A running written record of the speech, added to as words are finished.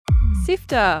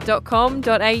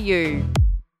sifter.com.au.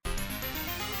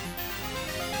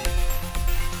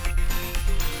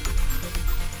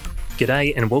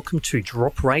 G'day and welcome to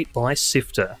Drop Rate by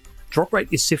Sifter. Drop Rate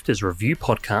is Sifter's review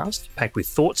podcast packed with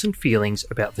thoughts and feelings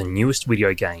about the newest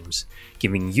video games,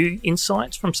 giving you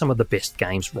insights from some of the best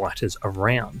games writers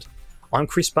around. I'm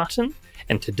Chris Button,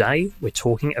 and today we're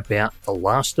talking about The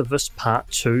Last of Us Part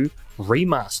 2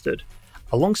 Remastered,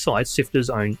 alongside Sifter's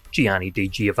own Gianni Di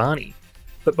Giovanni.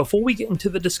 But before we get into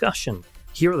the discussion,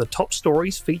 here are the top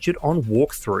stories featured on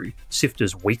Walkthrough,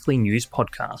 Sifter's weekly news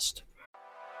podcast.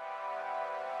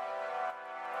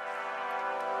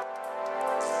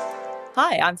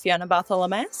 Hi, I'm Fiona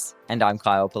Bartholomeus. And I'm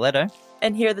Kyle Paletto.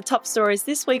 And here are the top stories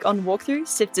this week on Walkthrough,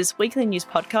 Sifter's weekly news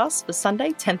podcast for Sunday,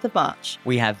 10th of March.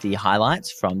 We have the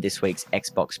highlights from this week's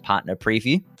Xbox partner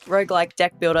preview. Roguelike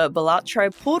deck builder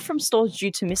Balatro pulled from stores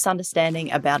due to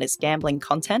misunderstanding about its gambling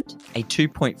content. A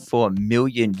 $2.4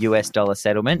 million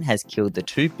settlement has killed the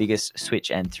two biggest Switch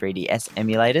and 3DS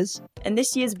emulators. And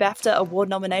this year's BAFTA award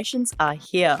nominations are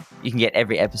here. You can get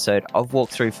every episode of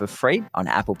Walkthrough for free on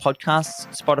Apple Podcasts,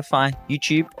 Spotify,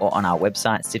 YouTube, or on our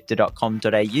website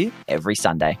sifter.com.au every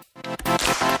Sunday.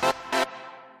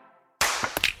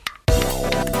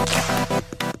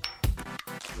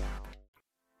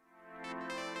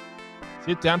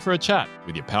 Sit down for a chat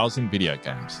with your pals in video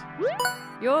games.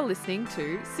 You're listening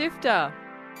to Sifter.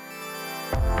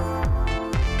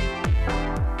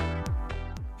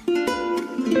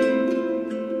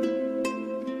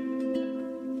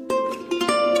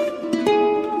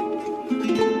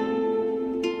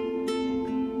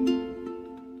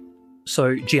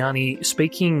 So, Gianni,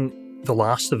 speaking The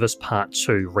Last of Us Part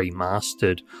 2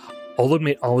 Remastered, I'll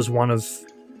admit I was one of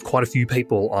quite a few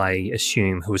people, I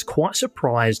assume, who was quite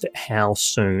surprised at how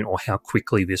soon or how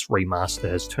quickly this remaster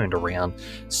has turned around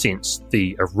since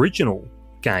the original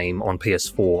game on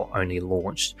PS4 only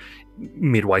launched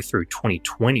midway through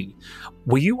 2020.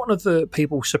 Were you one of the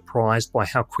people surprised by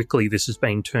how quickly this has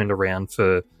been turned around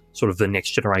for sort of the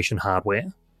next generation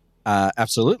hardware?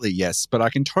 Absolutely, yes. But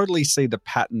I can totally see the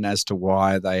pattern as to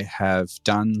why they have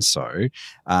done so,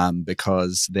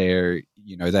 because they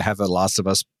have a Last of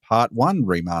Us Part 1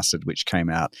 Remastered, which came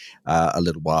out a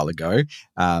little while ago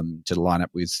to line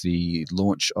up with the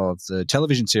launch of the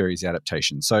television series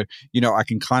adaptation. So, I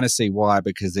can kind of see why,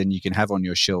 because then you can have on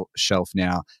your shelf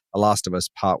now a Last of Us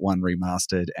Part 1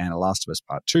 Remastered and a Last of Us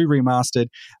Part 2 Remastered.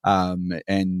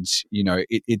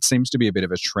 It seems to be a bit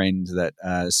of a trend that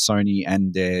Sony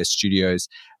and their studios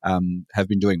have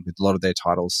been doing with a lot of their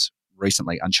titles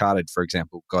recently. Uncharted, for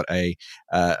example, got a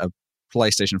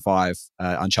PlayStation 5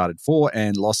 Uncharted 4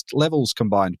 and Lost Levels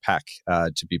combined pack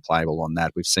to be playable on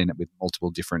that. We've seen it with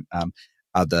multiple different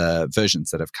other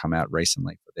versions that have come out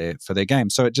recently for their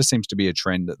games. So it just seems to be a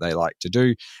trend that they like to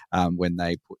do when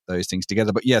they put those things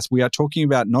together. But yes, we are talking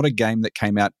about not a game that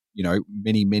came out,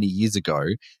 many, many years ago.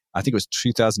 I think it was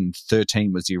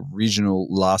 2013 was the original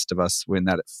Last of Us when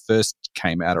that first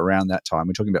came out around that time.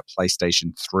 We're talking about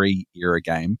PlayStation 3 era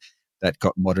game that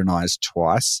got modernized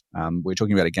twice. We're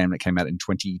talking about a game that came out in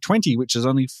 2020, which is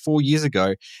only 4 years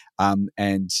ago,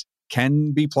 and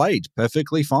can be played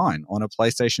perfectly fine on a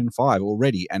PlayStation 5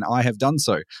 already. And I have done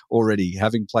so already,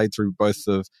 having played through both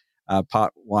of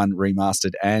Part 1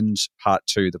 Remastered and Part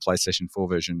 2, the PlayStation 4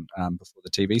 version, before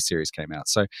the TV series came out.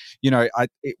 So,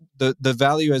 the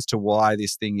value as to why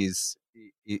this thing is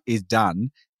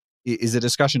done is a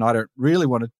discussion I don't really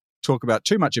want to talk about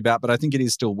too much about, but I think it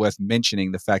is still worth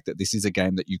mentioning the fact that this is a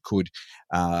game that you could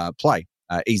play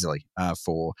easily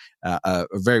for a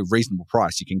very reasonable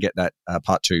price. You can get that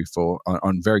Part 2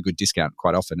 on very good discount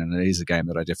quite often, and it is a game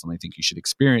that I definitely think you should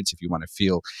experience if you want to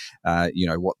feel,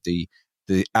 what the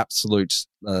absolute,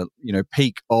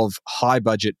 peak of high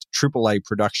budget AAA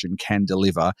production can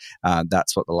deliver.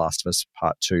 That's what The Last of Us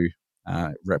Part 2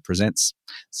 represents.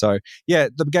 So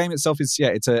the game itself is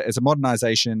it's a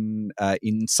modernization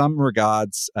in some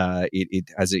regards. It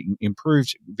has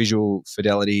improved visual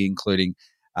fidelity, including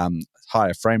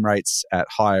higher frame rates at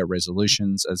higher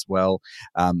resolutions as well.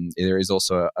 There is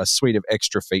also a suite of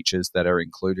extra features that are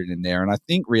included in there, and I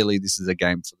think really this is a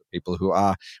game for the people who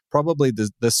are probably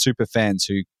the super fans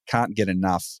who can't get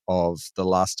enough of the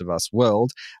Last of Us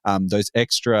world. Those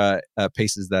extra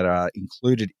pieces that are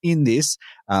included in this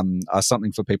are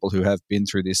something for people who have been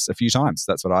through this a few times.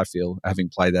 That's what I feel, having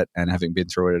played it and having been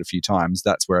through it a few times.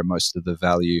 That's where most of the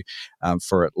value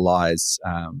for it lies,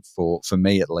 for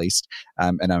me at least,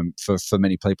 and for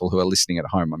many people who are listening at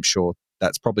home. I'm sure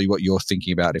that's probably what you're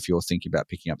thinking about if you're thinking about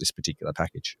picking up this particular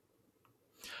package.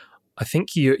 I think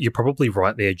you're probably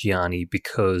right there, Gianni,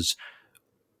 because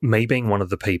me being one of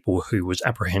the people who was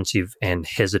apprehensive and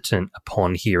hesitant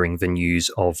upon hearing the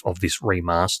news of this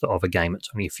remaster of a game that's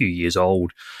only a few years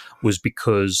old was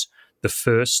because the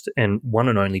first and one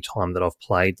and only time that I've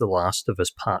played The Last of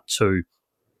Us Part 2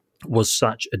 was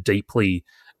such a deeply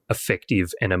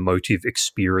effective and emotive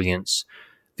experience.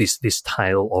 This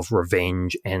tale of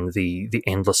revenge and the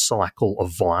endless cycle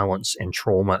of violence and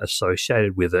trauma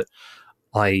associated with it.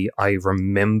 I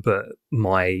remember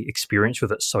my experience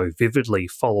with it so vividly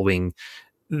following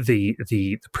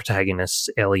the protagonists,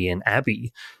 Ellie and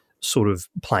Abby, sort of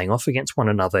playing off against one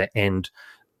another, and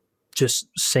just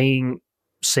seeing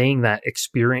that,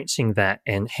 experiencing that,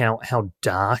 and how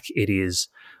dark it is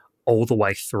all the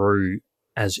way through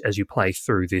as you play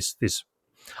through this.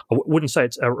 I wouldn't say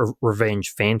it's a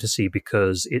revenge fantasy,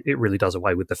 because it really does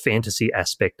away with the fantasy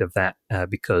aspect of that,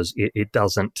 because it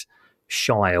doesn't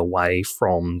shy away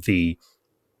from the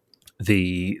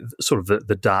sort of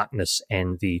the darkness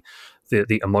and the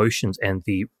emotions and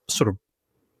the sort of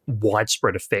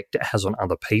widespread effect it has on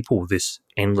other people, this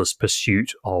endless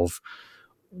pursuit of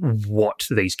what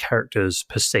these characters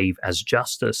perceive as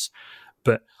justice.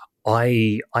 But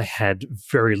I had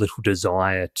very little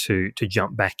desire to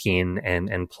jump back in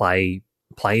and play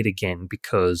it again,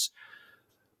 because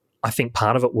I think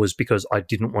part of it was because I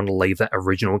didn't want to leave that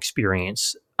original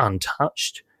experience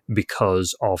untouched,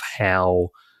 because of how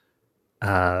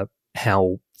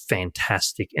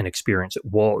fantastic an experience it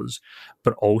was,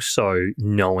 but also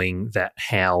knowing that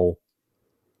how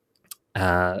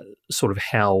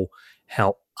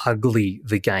ugly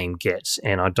the game gets.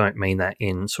 And I don't mean that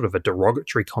in sort of a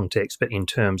derogatory context, but in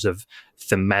terms of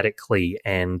thematically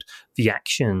and the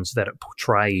actions that it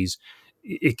portrays.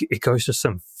 It goes to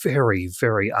some very,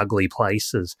 very ugly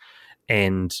places.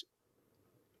 And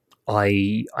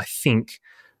I think,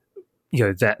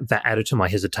 that added to my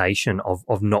hesitation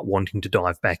of not wanting to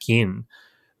dive back in.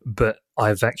 But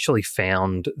I've actually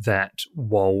found that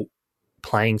while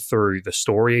playing through the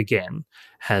story again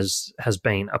has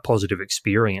been a positive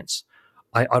experience,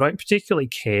 I don't particularly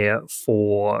care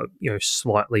for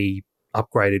slightly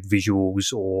upgraded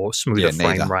visuals or smoother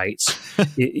frame rates.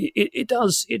 It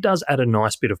does add a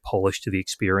nice bit of polish to the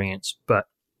experience, but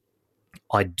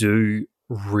I do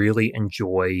really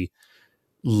enjoy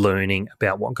learning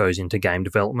about what goes into game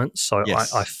development. So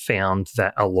yes. I found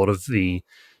that a lot of the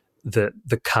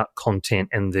cut content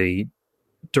and the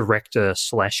director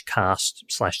 / cast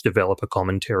 / developer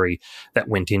commentary that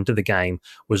went into the game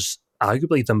was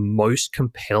arguably the most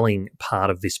compelling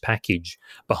part of this package,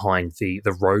 behind the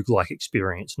roguelike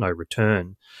experience No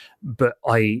Return. But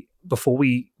before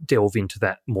we delve into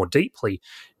that more deeply,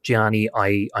 Gianni,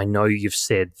 I know you've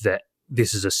said that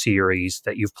this is a series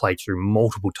that you've played through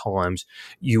multiple times.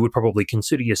 You would probably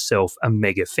consider yourself a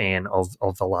mega fan of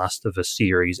The Last of Us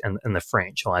series and the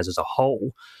franchise as a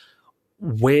whole.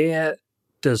 Where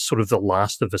does sort of The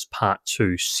Last of Us Part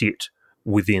 2 sit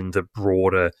within the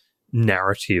broader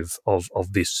narrative of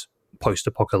this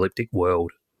post-apocalyptic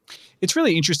world? It's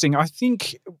really interesting. I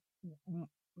think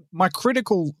my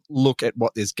critical look at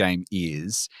what this game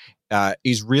is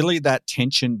really that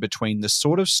tension between the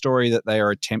sort of story that they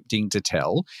are attempting to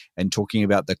tell and talking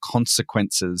about the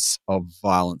consequences of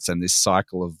violence and this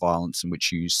cycle of violence in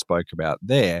which you spoke about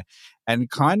there, and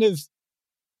kind of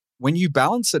when you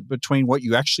balance it between what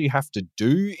you actually have to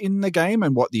do in the game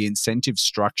and what the incentive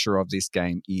structure of this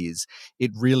game is, it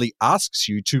really asks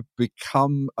you to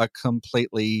become a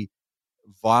completely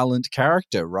violent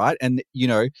character, right? And,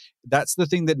 that's the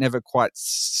thing that never quite,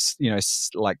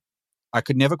 I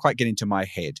could never quite get into my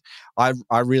head. I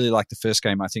really like the first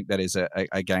game. I think that is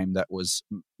a game that was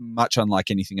much unlike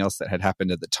anything else that had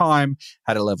happened at the time,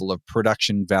 had a level of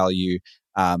production value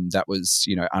that was,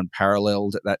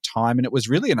 unparalleled at that time. And it was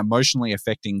really an emotionally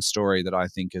affecting story that I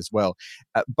think as well.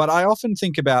 But I often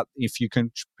think about, if you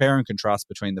compare and contrast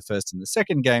between the first and the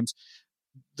second games,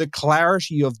 the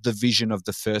clarity of the vision of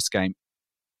the first game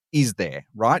is there,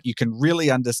 right? You can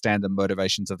really understand the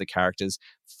motivations of the characters,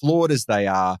 flawed as they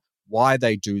are, why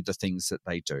they do the things that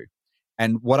they do.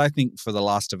 And what I think for The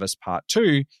Last of Us Part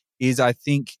 2 is, I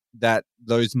think that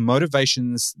those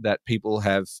motivations that people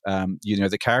have,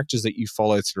 the characters that you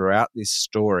follow throughout this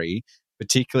story,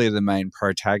 particularly the main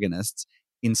protagonists,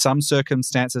 in some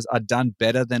circumstances are done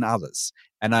better than others.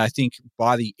 And I think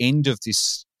by the end of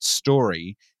this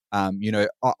story,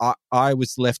 I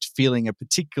was left feeling a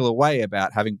particular way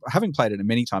about having played it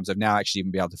many times. I've now actually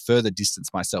even been able to further distance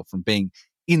myself from being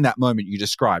in that moment you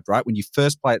described, right? When you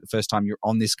first play it the first time, you're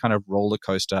on this kind of roller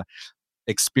coaster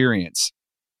experience.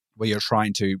 where you're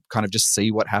trying to kind of just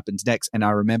see what happens next. And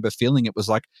I remember feeling it was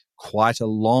like quite a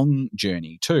long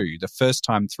journey too. The first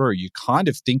time through, you kind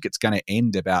of think it's going to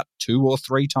end about 2 or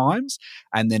 3 times,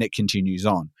 and then it continues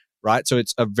on, right? So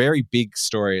it's a very big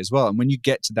story as well. And when you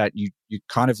get to that, you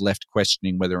kind of left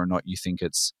questioning whether or not you think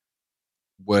it's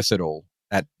worth it all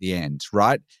at the end,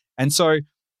 right? And so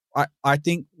I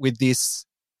think with this,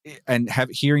 and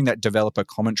hearing that developer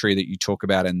commentary that you talk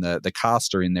about, and the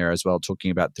cast are in there as well,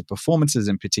 talking about the performances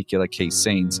in particular key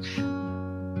scenes.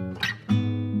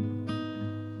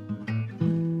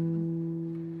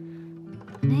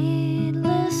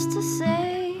 Needless to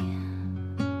say,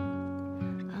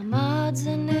 I'm odds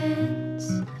and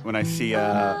ends. When I see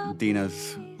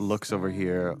Dina's looks over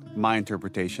here, my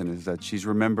interpretation is that she's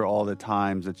remember all the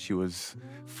times that she was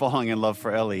falling in love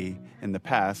for Ellie in the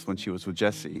past when she was with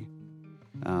Jesse.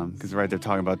 Because right, they're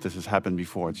talking about this has happened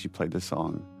before, and she played this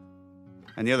song.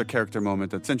 And the other character moment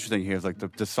that's interesting here is like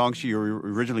the song she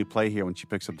originally played here when she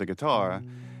picks up the guitar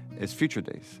is Future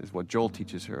Days, is what Joel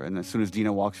teaches her. And as soon as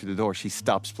Dina walks through the door, she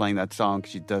stops playing that song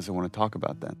because she doesn't want to talk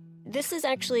about that. This is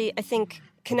actually, I think,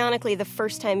 canonically the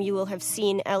first time you will have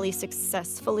seen Ellie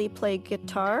successfully play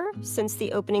guitar since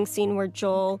the opening scene where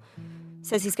Joel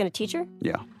says he's going to teach her.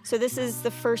 Yeah. So this is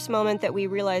the first moment that we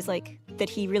realize, like, that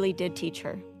he really did teach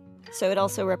her. So it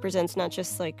also represents not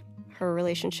just, like, her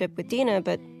relationship with Dina,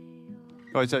 but...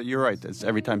 Oh, you're right. It's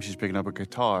every time she's picking up a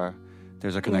guitar,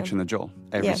 there's a connection to Joel.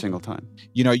 Every single time.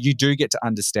 You know, you do get to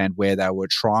understand where they were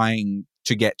trying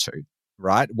to get to,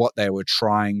 right? What they were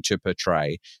trying to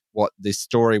portray, what the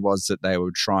story was that they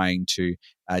were trying to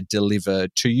deliver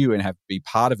to you and be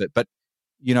part of it. But,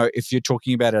 you know, if you're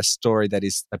talking about a story that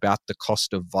is about the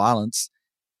cost of violence,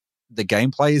 the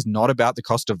gameplay is not about the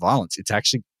cost of violence. It's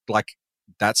actually like...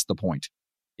 that's the point.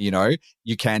 You know,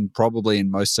 you can probably in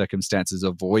most circumstances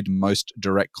avoid most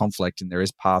direct conflict, and there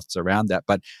is paths around that.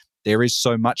 But there is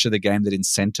so much of the game that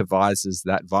incentivizes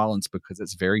that violence because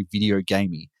it's very video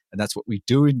gamey. And that's what we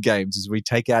do in games, is we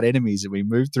take out enemies and we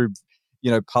move through,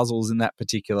 you know, puzzles in that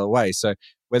particular way. So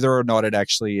whether or not it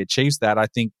actually achieves that, I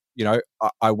think, you know,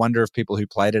 I wonder if people who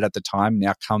played it at the time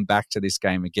now come back to this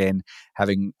game again,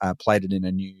 having played it in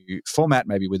a new format,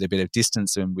 maybe with a bit of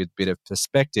distance and with a bit of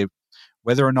perspective,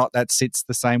 whether or not that sits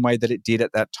the same way that it did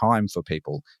at that time for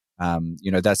people.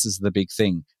 You know, that's is the big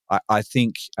thing. I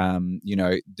think, you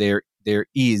know, there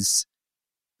is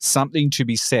something to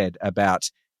be said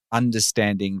about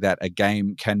understanding that a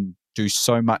game can do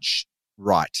so much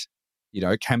right, you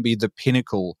know, can be the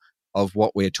pinnacle of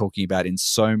what we're talking about in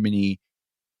so many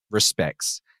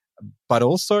respects, but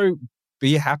also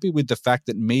be happy with the fact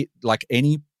that like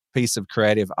any piece of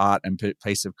creative art and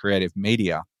piece of creative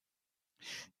media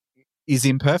is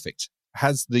imperfect,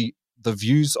 has the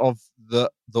views of the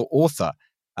author.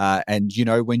 And, you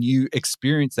know, when you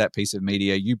experience that piece of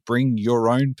media, you bring your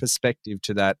own perspective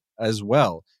to that as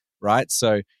well, right?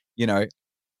 So, you know,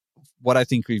 what I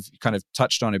think we've kind of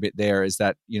touched on a bit there is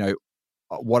that, you know,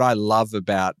 what I love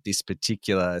about this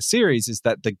particular series is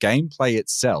that the gameplay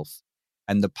itself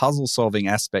and the puzzle-solving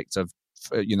aspects of,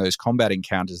 you know, those combat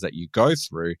encounters that you go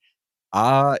through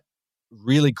are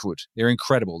really good. They're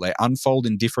incredible. They unfold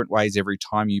in different ways every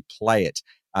time you play it.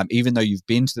 Even though you've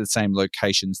been to the same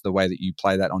locations, the way that you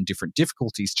play that on different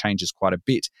difficulties changes quite a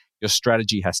bit. Your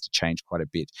strategy has to change quite a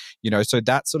bit. You know, so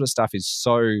that sort of stuff is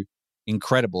so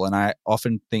incredible. And I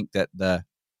often think that the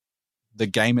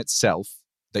game itself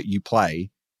that you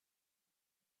play,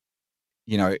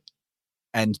 you know,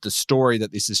 and the story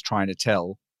that this is trying to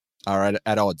tell are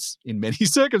at odds in many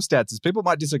circumstances. People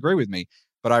might disagree with me,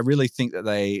 but I really think that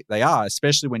they are,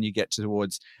 especially when you get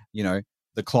towards, you know,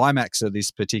 the climax of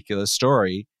this particular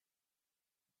story.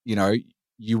 You know,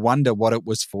 you wonder what it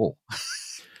was for.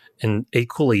 And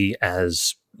equally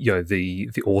as, you know, the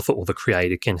author or the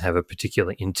creator can have a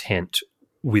particular intent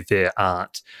with their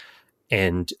art,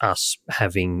 and us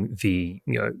having the,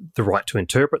 you know, the right to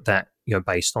interpret that, you know,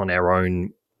 based on our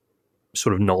own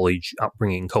sort of knowledge,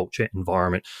 upbringing, culture,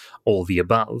 environment, all the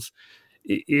above.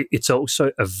 It's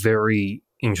also a very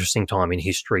interesting time in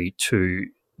history to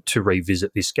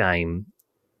revisit this game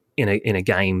in a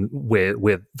game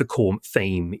where the core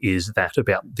theme is that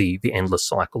about the endless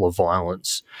cycle of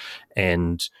violence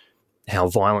and how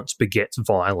violence begets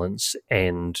violence,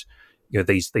 and, you know,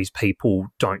 these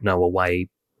people don't know a way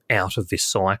out of this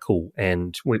cycle,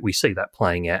 and we see that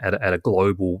playing out at a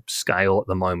global scale at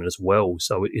the moment as well.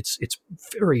 So it's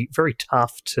very, very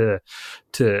tough to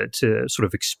sort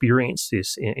of experience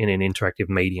this in an interactive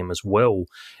medium as well,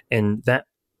 and that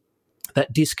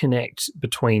disconnect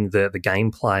between the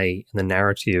gameplay and the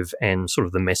narrative and sort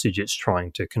of the message it's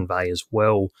trying to convey as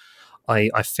well,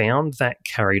 I found that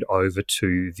carried over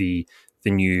to the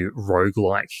the new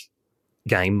roguelike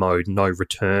game mode, No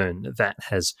Return,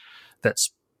 that's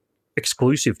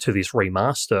exclusive to this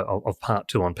remaster of Part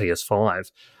 2 on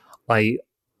PS5, I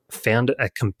found it a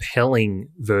compelling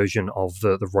version of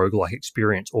the roguelike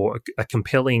experience, or a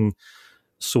compelling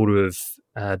sort of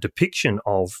depiction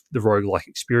of the roguelike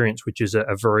experience, which is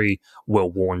a very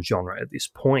well-worn genre at this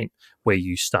point, where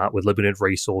you start with limited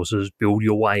resources, build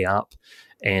your way up,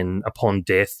 and upon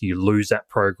death you lose that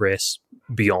progress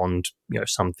beyond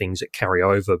some things that carry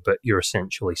over, but you're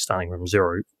essentially starting from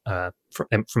zero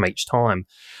from each time.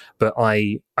 But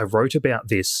I wrote about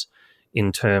this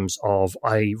in terms of,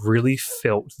 I really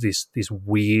felt this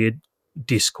weird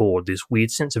discord, this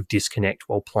weird sense of disconnect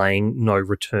while playing No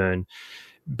Return,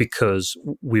 because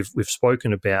we've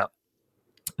spoken about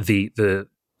the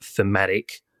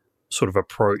thematic sort of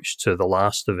approach to The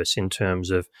Last of Us in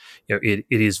terms of, it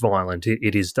is violent,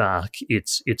 it is dark,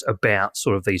 it's about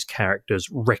sort of these characters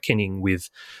reckoning with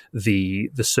the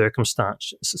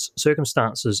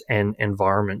circumstances and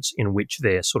environments in which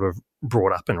they're sort of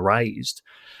brought up and raised.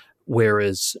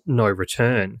 Whereas No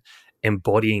Return,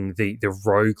 embodying the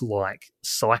roguelike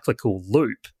cyclical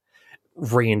loop,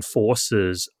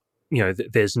 reinforces,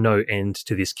 there's no end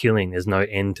to this killing, there's no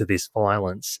end to this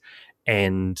violence.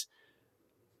 And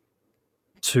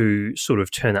to sort of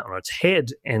turn that on its head,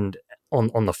 and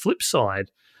on the flip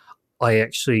side, I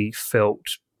actually felt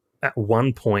at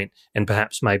one point, and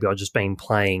perhaps maybe I've just been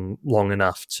playing long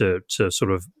enough to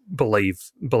sort of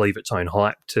believe its own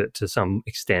hype to some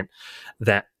extent,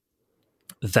 that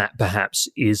perhaps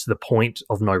is the point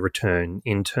of No Return,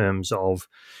 in terms of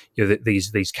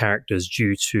these characters,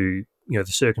 due to the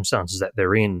circumstances that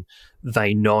they're in,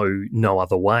 they know no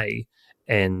other way,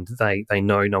 and they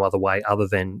know no other way other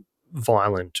than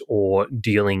violent or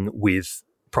dealing with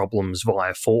problems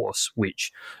via force,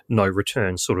 which No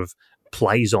Return sort of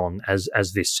plays on as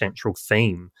this central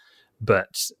theme.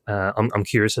 But I'm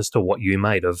curious as to what you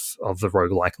made of the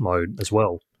roguelike mode as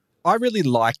well. I really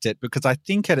liked it because I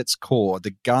think at its core,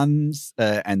 the guns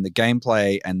and the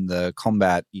gameplay and the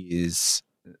combat is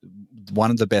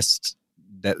one of the best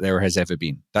that there has ever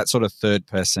been. That sort of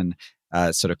third-person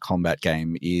sort of combat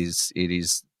game is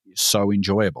so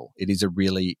enjoyable. It is a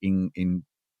really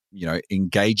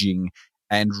engaging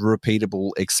and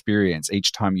repeatable experience.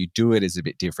 Each time you do it is a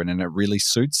bit different, and it really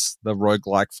suits the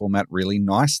roguelike format really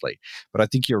nicely. But I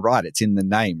think you're right. It's in the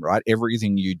name, right?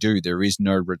 Everything you do, there is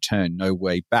no return, no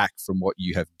way back from what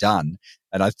you have done.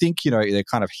 And I think, they're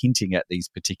kind of hinting at these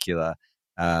particular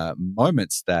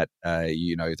moments that,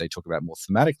 they talk about more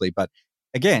thematically. But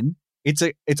again, it's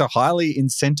a highly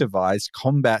incentivized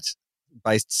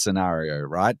combat-based scenario,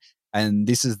 right? And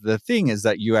this is the thing, is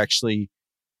that you actually,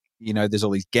 there's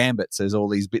all these gambits, there's all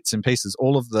these bits and pieces,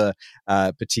 all of the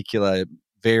particular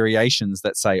variations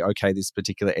that say, okay, this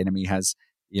particular enemy has,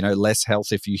 less health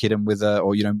if you hit him with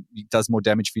or, does more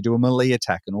damage if you do a melee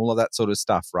attack, and all of that sort of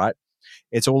stuff, right?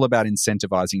 It's all about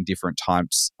incentivizing different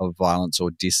types of violence or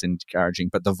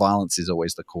disencouraging, but the violence is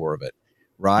always the core of it,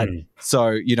 right? Mm.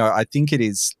 So, I think it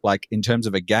is, like, in terms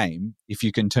of a game, if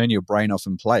you can turn your brain off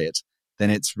and play it,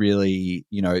 then it's really,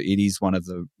 it is one of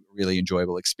the really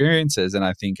enjoyable experiences. And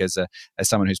I think as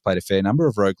someone who's played a fair number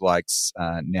of roguelikes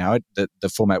now, the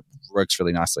format works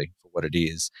really nicely for what it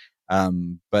is.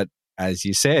 But as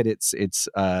you said, it's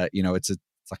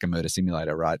like a murder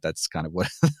simulator, right? That's kind of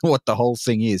what the whole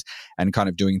thing is, and kind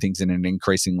of doing things in an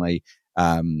increasingly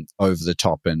over the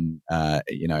top and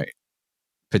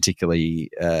particularly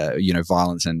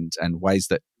violence and ways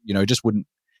that just wouldn't.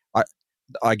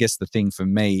 I guess the thing for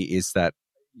me is that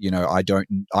I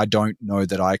don't know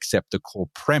that I accept the core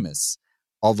premise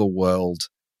of a world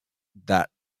that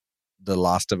The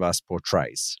Last of Us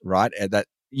portrays, right? That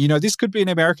this could be an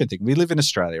American thing. We live in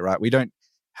Australia, right? We don't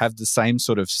have the same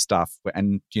sort of stuff,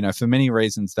 and for many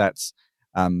reasons that's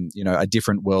a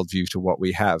different worldview to what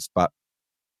we have. But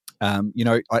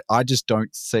I just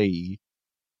don't see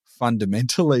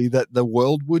fundamentally that the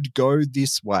world would go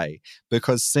this way,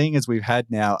 because seeing as we've had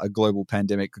now a global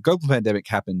pandemic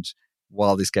happened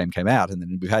while this game came out, and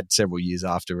then we've had several years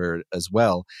after it as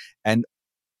well. And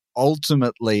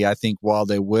ultimately, I think while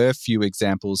there were few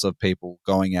examples of people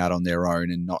going out on their own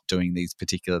and not doing these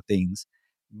particular things,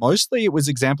 mostly it was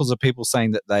examples of people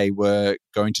saying that they were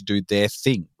going to do their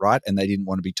thing, right? And they didn't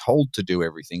want to be told to do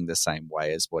everything the same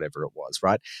way as whatever it was,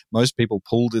 right? Most people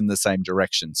pulled in the same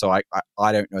direction. So I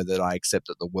don't know that I accept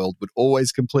that the world would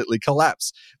always completely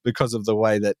collapse because of the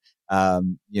way that,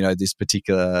 this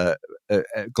particular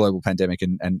global pandemic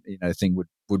and thing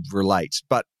would relate.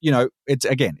 But,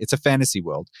 it's a fantasy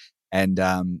world. And,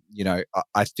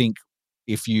 I think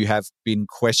if you have been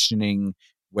questioning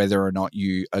whether or not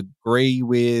you agree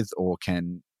with or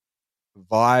can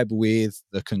vibe with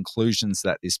the conclusions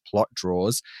that this plot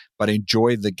draws, but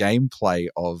enjoy the gameplay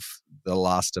of The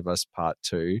Last of Us Part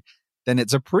 2, then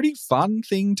it's a pretty fun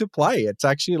thing to play. It's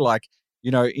actually like,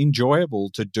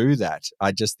 enjoyable to do that.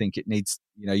 I just think it needs,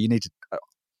 you need to,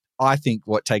 I think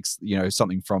what takes,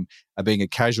 something from being a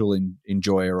casual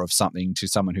enjoyer of something to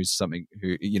someone who,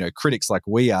 critics like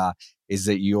we are, is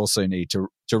that you also need to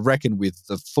reckon with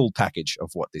the full package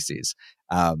of what this is,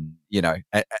 and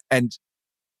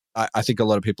I think a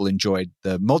lot of people enjoyed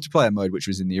the multiplayer mode, which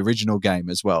was in the original game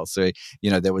as well. So,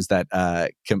 there was that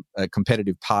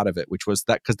competitive part of it, which was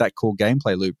that because that cool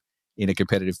gameplay loop in a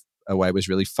competitive way was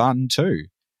really fun too.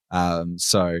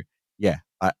 So yeah,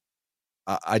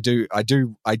 I do,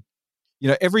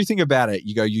 everything about it,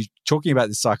 you're talking about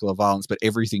this cycle of violence, but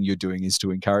everything you're doing is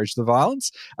to encourage the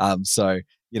violence. And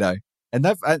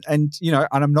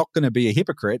I'm not going to be a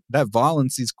hypocrite. That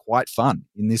violence is quite fun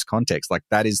in this context. Like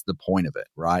that is the point of it,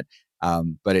 right?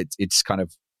 But it's kind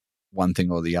of one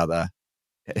thing or the other.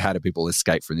 How do people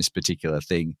escape from this particular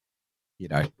thing?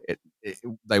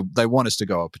 They want us to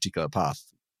go a particular path.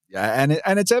 Yeah,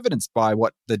 and it's evidenced by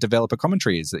what the developer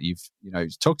commentary is that you've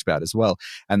talked about as well,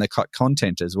 and the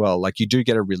content as well. Like you do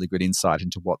get a really good insight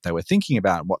into what they were thinking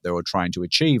about and what they were trying to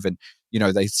achieve, and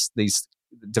these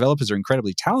developers are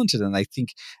incredibly talented, and they think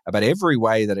about every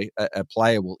way that a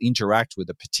player will interact with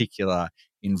a particular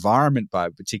environment by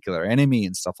a particular enemy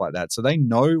and stuff like that. So they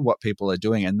know what people are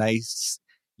doing, and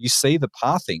you see the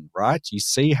pathing, right? You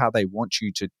see how they want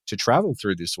you to travel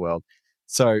through this world.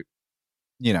 So,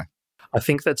 I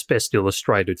think that's best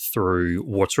illustrated through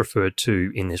what's referred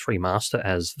to in this remaster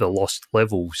as the Lost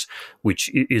Levels, which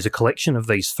is a collection of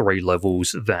these 3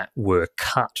 levels that were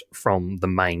cut from the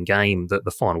main game,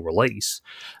 the final release,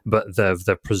 but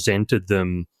they've presented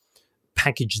them,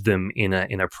 packaged them in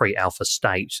a pre-alpha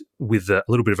state with a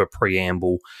little bit of a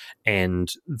preamble,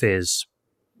 and there's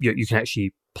you can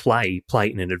actually play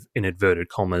in inverted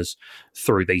commas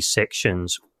through these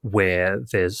sections where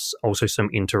there's also some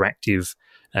interactive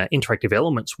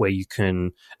elements where you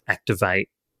can activate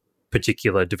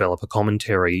particular developer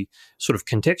commentary, sort of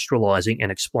contextualizing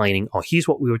and explaining, here's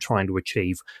what we were trying to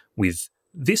achieve with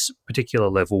this particular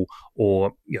level,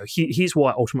 or here's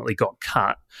why it ultimately got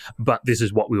cut, but this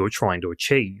is what we were trying to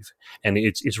achieve. And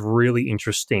it's really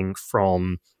interesting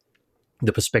from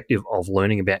the perspective of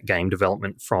learning about game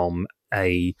development from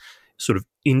a sort of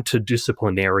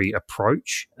interdisciplinary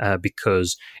approach,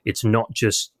 because it's not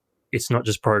just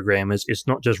programmers, it's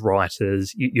not just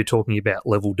writers. You're talking about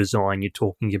level design, you're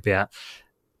talking about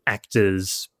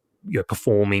actors,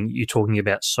 performing, you're talking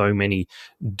about so many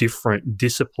different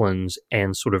disciplines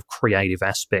and sort of creative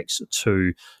aspects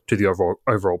to the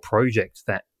overall project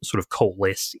that sort of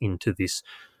coalesce into this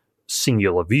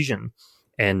singular vision.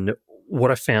 And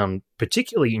what I found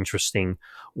particularly interesting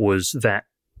was that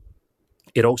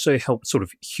it also helped sort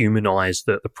of humanize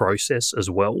the process as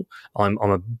well. I'm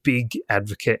a big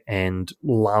advocate and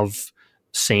love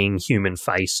seeing human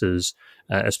faces,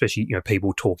 especially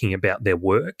people talking about their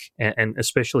work, and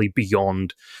especially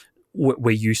beyond what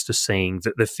we're used to seeing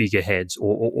the figureheads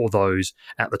or those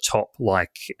at the top,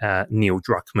 like Neil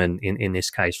Druckmann in this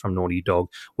case from Naughty Dog.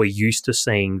 We're used to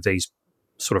seeing these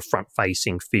sort of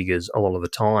front-facing figures a lot of the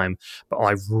time, but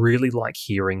I really like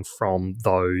hearing from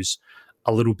those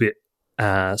a little bit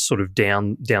sort of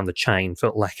down the chain, for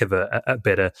lack of a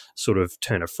better sort of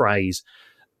turn of phrase,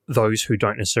 those who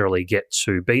don't necessarily get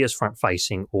to be as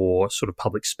front-facing or sort of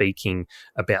public speaking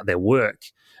about their work.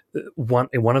 One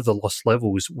of the Lost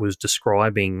Levels was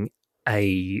describing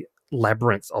a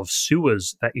labyrinth of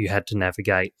sewers that you had to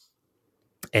navigate,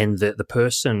 and the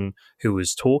person who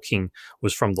was talking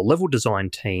was from the level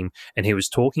design team, and he was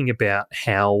talking about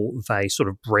how they sort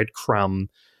of breadcrumb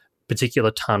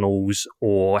particular tunnels,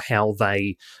 or how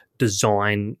they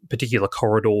design particular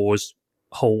corridors,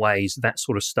 hallways, that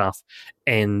sort of stuff.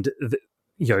 And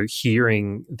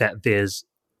hearing that there's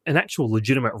an actual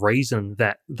legitimate reason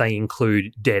that they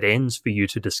include dead ends for you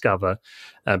to discover,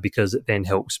 because it then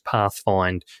helps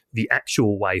pathfind the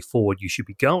actual way forward you should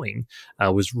be going,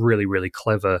 was really, really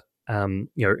clever, and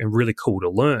really cool to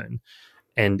learn.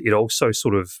 And it also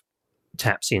sort of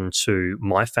taps into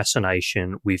my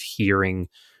fascination with hearing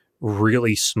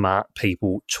really smart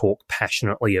people talk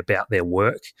passionately about their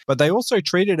work. But they also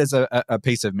treat it as a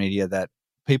piece of media that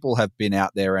people have been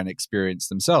out there and experienced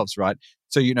themselves, right?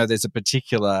 So, there's a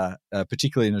particularly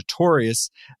notorious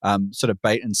sort of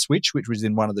bait and switch, which was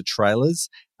in one of the trailers,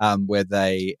 where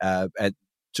they,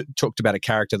 talked about a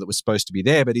character that was supposed to be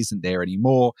there but isn't there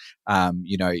anymore.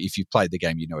 If you've played the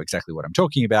game, you know exactly what I'm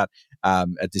talking about.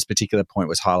 At this particular point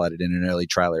was highlighted in an early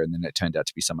trailer, and then it turned out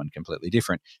to be someone completely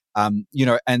different. And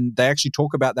they actually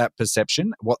talk about that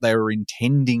perception, what they were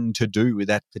intending to do with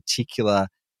that particular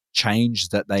change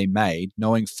that they made,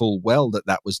 knowing full well that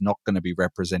that was not going to be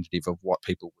representative of what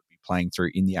people would be playing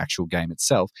through in the actual game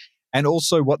itself, and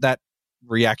also what that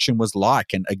reaction was like,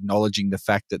 and acknowledging the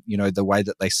fact that, the way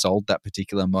that they sold that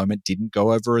particular moment didn't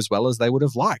go over as well as they would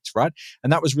have liked, right?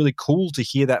 And that was really cool to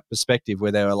hear that perspective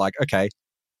where they were like, okay,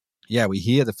 yeah, we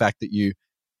hear the fact that you,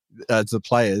 as the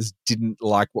players, didn't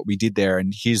like what we did there,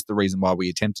 and here's the reason why we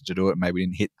attempted to do it. Maybe we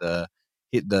didn't hit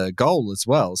the goal as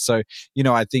well. So,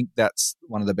 I think that's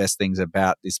one of the best things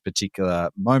about this particular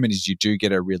moment is you do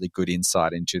get a really good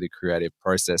insight into the creative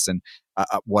process. And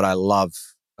what I love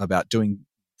about doing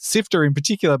Sifter in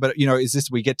particular, but, is this,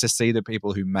 we get to see the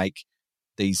people who make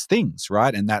these things,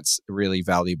 right? And that's really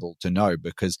valuable to know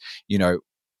because,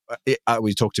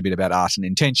 we talked a bit about art and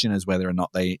intention as whether or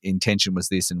not the intention was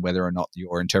this, and whether or not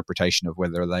your interpretation of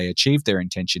whether they achieved their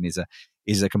intention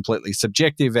is a completely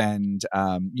subjective and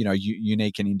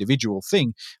unique and individual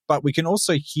thing. But we can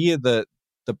also hear the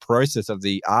process of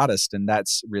the artist, and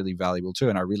that's really valuable too.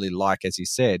 And I really like, as you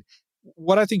said,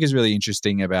 what I think is really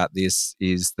interesting about this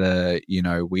is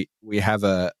we have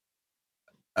a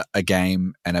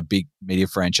game and a big media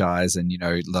franchise, and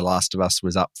The Last of Us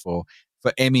was up for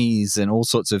Emmys and all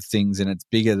sorts of things, and it's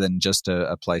bigger than just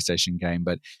a PlayStation game.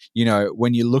 But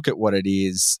when you look at what it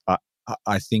is,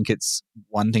 I think it's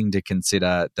one thing to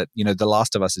consider that The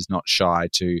Last of Us is not shy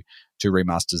to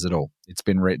remasters at all. It's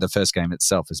been the first game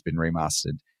itself has been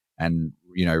remastered and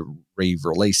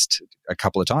re-released a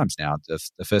couple of times now.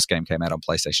 The first game came out on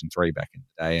PlayStation 3 back in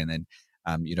the day, and then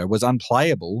was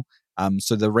unplayable.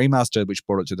 So the remaster, which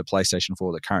brought it to the PlayStation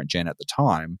 4, the current gen at the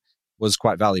time, was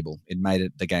quite valuable. It made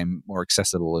the game more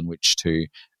accessible in which to,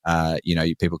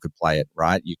 people could play it,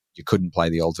 right? You couldn't play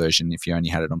the old version if you only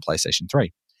had it on PlayStation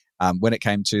 3. When it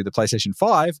came to the PlayStation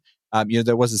 5,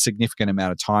 there was a significant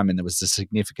amount of time and there was a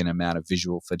significant amount of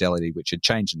visual fidelity which had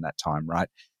changed in that time, right?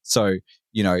 So,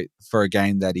 for a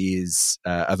game that is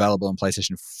available on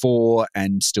PlayStation 4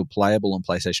 and still playable on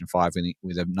PlayStation 5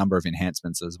 with a number of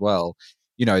enhancements as well,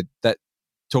 that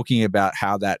talking about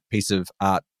how that piece of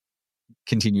art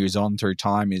continues on through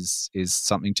time is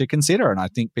something to consider. And I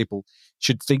think people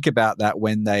should think about that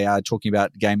when they are talking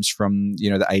about games from,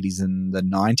 the 80s and the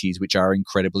 90s, which are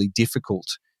incredibly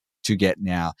difficult to get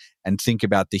now, and think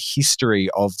about the history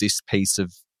of this piece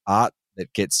of art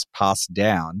that gets passed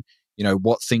down.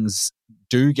 What things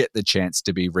do get the chance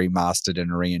to be remastered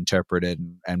and reinterpreted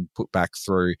and put back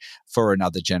through for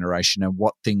another generation, and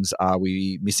what things are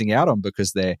we missing out on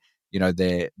because their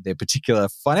particular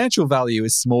financial value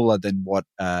is smaller than what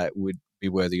would be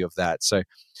worthy of that. So,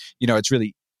 it's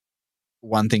really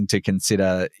one thing to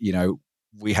consider.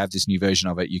 We have this new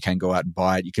version of it. You can go out and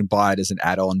buy it. You can buy it as an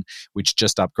add-on, which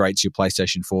just upgrades your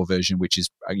PlayStation 4 version, which is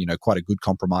quite a good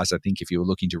compromise, I think, if you were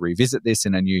looking to revisit this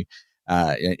in a new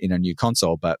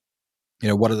console. But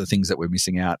what are the things that we're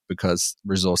missing out because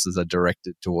resources are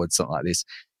directed towards something like this?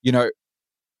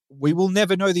 We will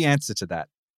never know the answer to that.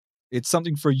 It's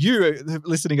something for you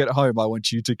listening at home. I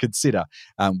want you to consider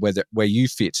where you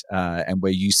fit and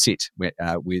where you sit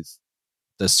with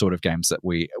the sort of games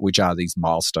which are these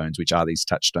milestones, which are these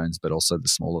touchstones, but also the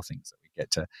smaller things that we get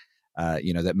to,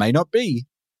 that may not be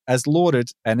as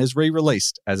lauded and as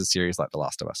re-released as a series like The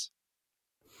Last of Us.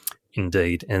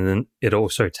 Indeed. And then it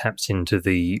also taps into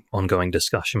the ongoing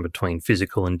discussion between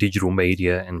physical and digital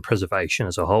media and preservation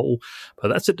as a whole. But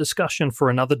that's a discussion for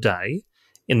another day.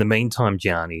 In the meantime,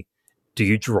 Gianni, do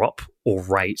you drop or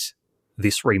rate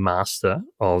this remaster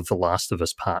of The Last of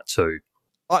Us Part 2?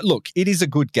 Look, it is a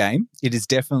good game. It is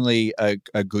definitely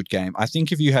a good game. I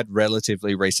think if you had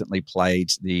relatively recently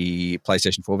played the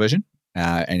PlayStation 4 version,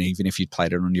 and even if you'd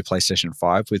played it on your PlayStation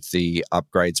 5 with the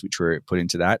upgrades which were put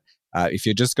into that, if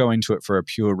you're just going to it for a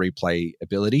pure replay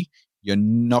ability, you're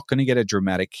not going to get a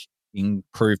dramatic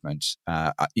improvement,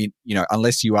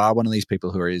 unless you are one of these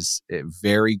people who is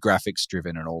very graphics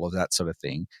driven and all of that sort of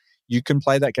thing. You can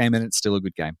play that game and it's still a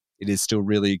good game. It is still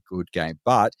really a good game.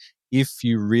 But if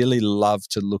you really love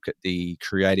to look at the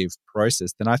creative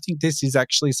process, then I think this is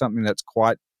actually something that's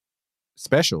quite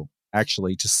special,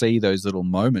 actually, to see those little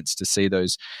moments, to see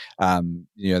those,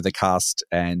 the cast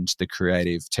and the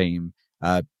creative team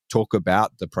talk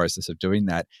about the process of doing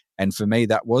that. And for me,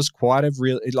 that was quite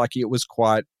it was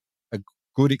quite a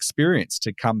good experience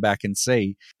to come back and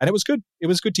see. And it was good. It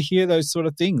was good to hear those sort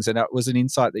of things. And it was an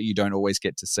insight that you don't always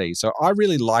get to see. So I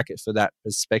really like it for that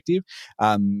perspective,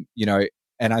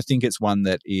 and I think it's one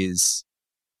that is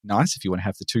nice if you want to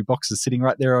have the 2 boxes sitting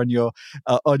right there on your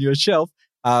shelf.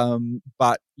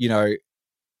 But,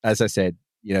 as I said,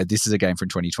 this is a game from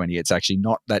 2020. It's actually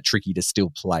not that tricky to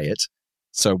still play it.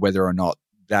 So whether or not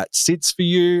that sits for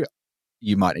you,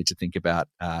 you might need to think about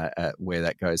where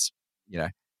that goes,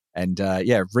 And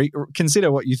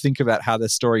consider what you think about how the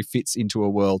story fits into a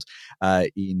world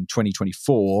in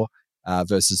 2024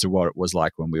 versus what it was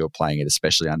like when we were playing it,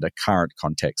 especially under current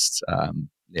contexts.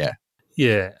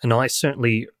 Yeah, and I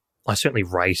certainly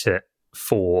rate it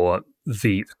for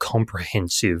the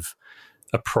comprehensive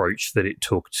approach that it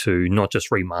took to not just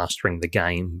remastering the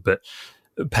game, but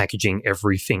packaging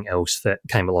everything else that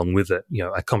came along with it.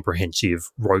 A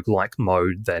comprehensive roguelike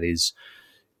mode that is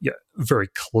very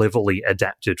cleverly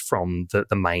adapted from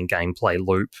the main gameplay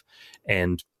loop,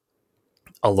 and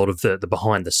a lot of the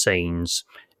behind the scenes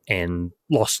and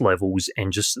lost levels,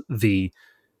 and just the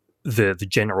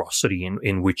generosity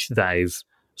in which they've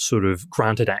sort of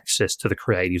granted access to the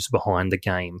creatives behind the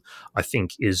game, I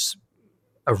think is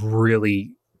a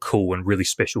really cool and really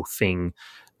special thing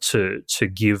to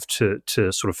give to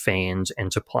sort of fans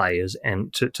and to players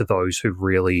and to those who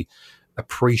really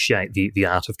appreciate the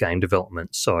art of game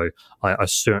development. So I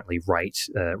certainly rate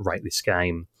this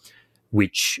game,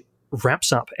 which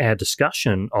wraps up our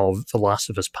discussion of The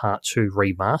Last of Us Part 2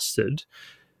 Remastered,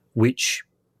 which,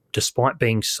 despite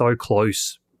being so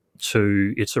close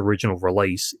to its original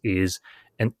release, is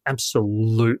an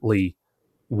absolutely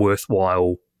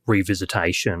worthwhile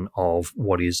revisitation of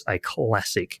what is a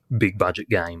classic big budget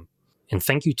game. And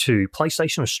thank you to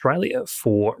PlayStation Australia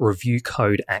for review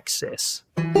code access.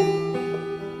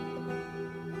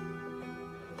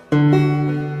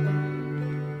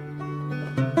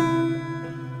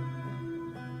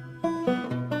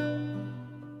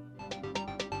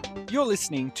 You're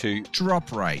listening to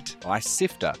Drop Rate by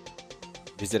Sifter.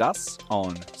 Visit us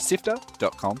on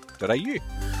sifter.com.au.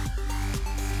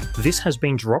 This has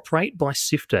been Drop Rate by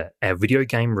Sifter, our video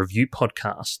game review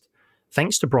podcast.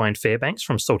 Thanks to Brian Fairbanks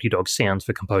from Salty Dog Sounds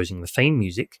for composing the theme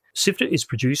music. Sifter is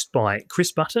produced by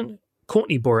Chris Button,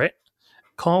 Courtney Borrett,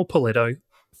 Kyle Poletto,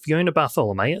 Fiona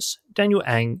Bartholomeus, Daniel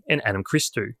Ang, and Adam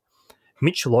Christou.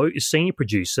 Mitch Lowe is senior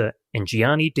producer, and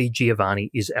Gianni Di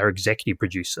Giovanni is our executive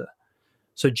producer.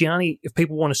 So, Gianni, if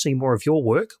people want to see more of your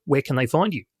work, where can they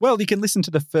find you? Well, you can listen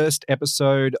to the first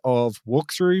episode of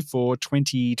Walkthrough for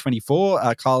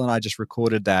 2024. Kyle and I just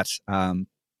recorded that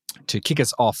to kick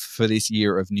us off for this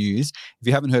year of news. If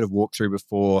you haven't heard of Walkthrough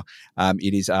before,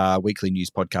 it is our weekly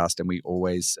news podcast, and we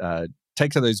always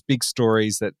take to those big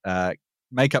stories that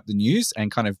make up the news and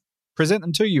kind of present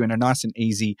them to you in a nice and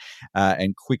easy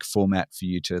and quick format for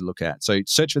you to look at. So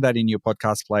search for that in your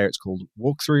podcast player. It's called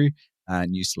Walkthrough.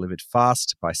 News delivered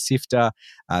fast by Sifter.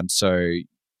 So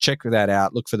check that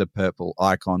out. Look for the purple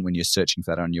icon when you're searching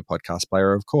for that on your podcast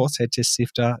player. Of course, head to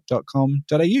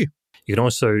sifter.com.au. You can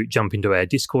also jump into our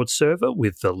Discord server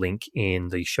with the link in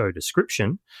the show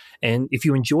description. And if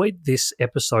you enjoyed this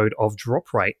episode of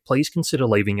Drop Rate, please consider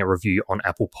leaving a review on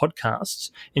Apple Podcasts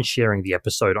and sharing the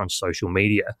episode on social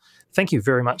media. Thank you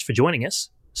very much for joining us.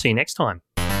 See you next time.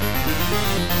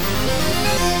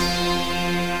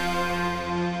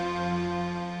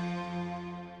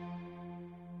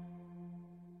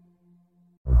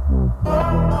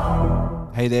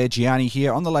 Hey there, Gianni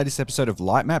here on the latest episode of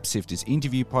Lightmap, Sifter's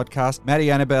interview podcast.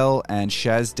 Maddie Annabelle and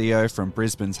Shaz Dio from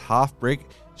Brisbane's Half Brick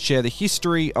share the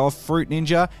history of Fruit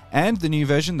Ninja and the new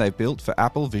version they've built for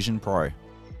Apple Vision Pro.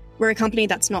 We're a company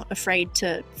that's not afraid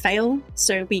to fail,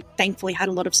 so we thankfully had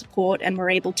a lot of support and were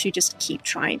able to just keep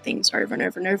trying things over and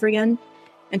over and over again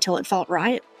until it felt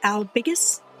right. Our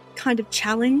biggest kind of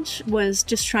challenge was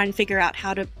just trying to figure out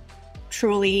how to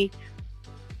truly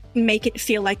make it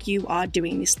feel like you are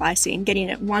doing this slicing, getting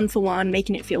it one for one,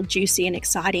 making it feel juicy and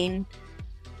exciting.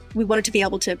 We wanted to be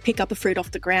able to pick up a fruit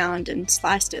off the ground and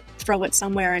slice it, throw it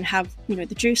somewhere and have, the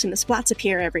juice and the splats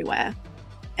appear everywhere.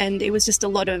 And it was just a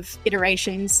lot of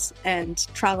iterations and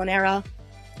trial and error.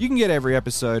 You can get every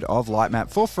episode of Lightmap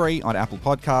for free on Apple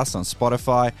Podcasts, on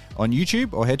Spotify, on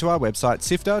YouTube, or head to our website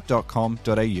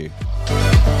sifter.com.au.